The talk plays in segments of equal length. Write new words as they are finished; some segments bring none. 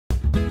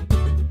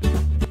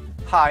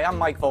Hi, I'm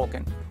Mike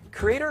Volkin,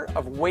 creator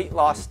of Weight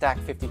Loss Stack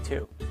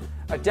 52,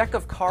 a deck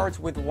of cards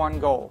with one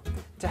goal,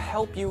 to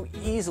help you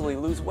easily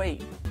lose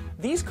weight.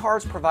 These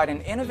cards provide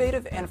an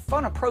innovative and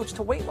fun approach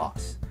to weight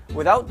loss,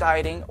 without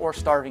dieting or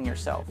starving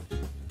yourself.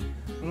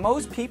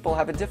 Most people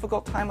have a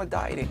difficult time with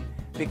dieting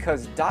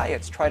because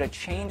diets try to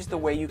change the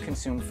way you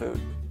consume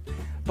food.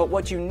 But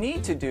what you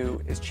need to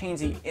do is change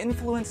the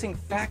influencing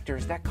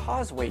factors that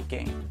cause weight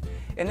gain.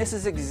 And this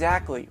is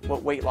exactly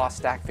what Weight Loss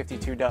Stack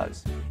 52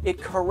 does. It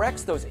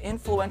corrects those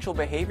influential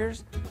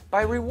behaviors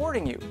by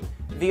rewarding you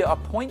via a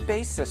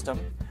point-based system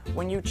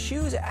when you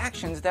choose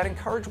actions that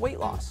encourage weight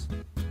loss.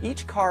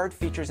 Each card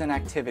features an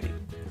activity,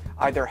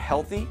 either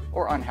healthy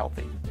or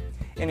unhealthy.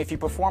 And if you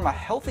perform a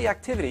healthy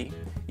activity,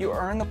 you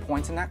earn the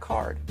points in that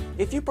card.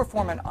 If you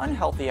perform an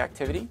unhealthy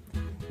activity,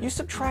 you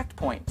subtract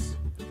points.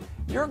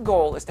 Your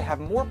goal is to have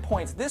more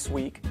points this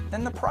week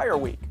than the prior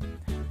week.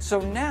 So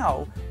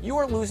now you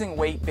are losing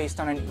weight based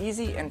on an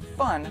easy and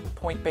fun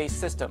point-based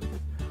system,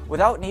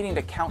 without needing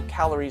to count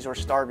calories or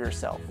starve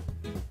yourself.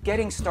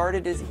 Getting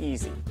started is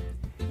easy.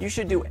 You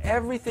should do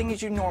everything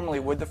as you normally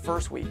would the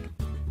first week.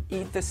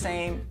 Eat the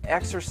same,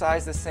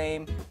 exercise the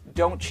same,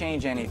 don't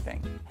change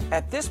anything.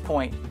 At this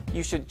point,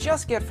 you should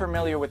just get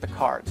familiar with the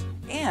cards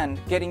and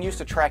getting used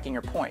to tracking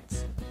your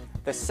points.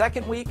 The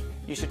second week,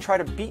 you should try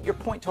to beat your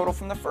point total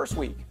from the first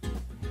week.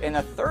 In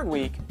the third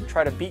week,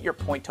 try to beat your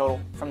point total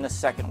from the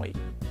second week,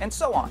 and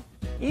so on.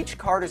 Each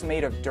card is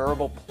made of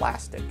durable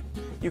plastic.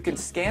 You can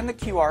scan the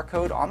QR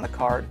code on the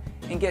card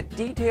and get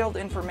detailed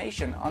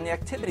information on the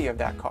activity of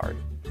that card.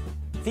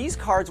 These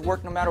cards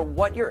work no matter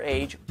what your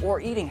age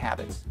or eating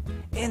habits,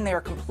 and they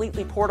are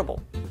completely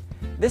portable.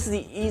 This is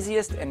the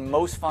easiest and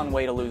most fun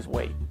way to lose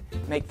weight.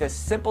 Make this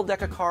simple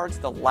deck of cards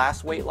the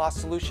last weight loss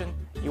solution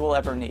you will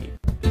ever need.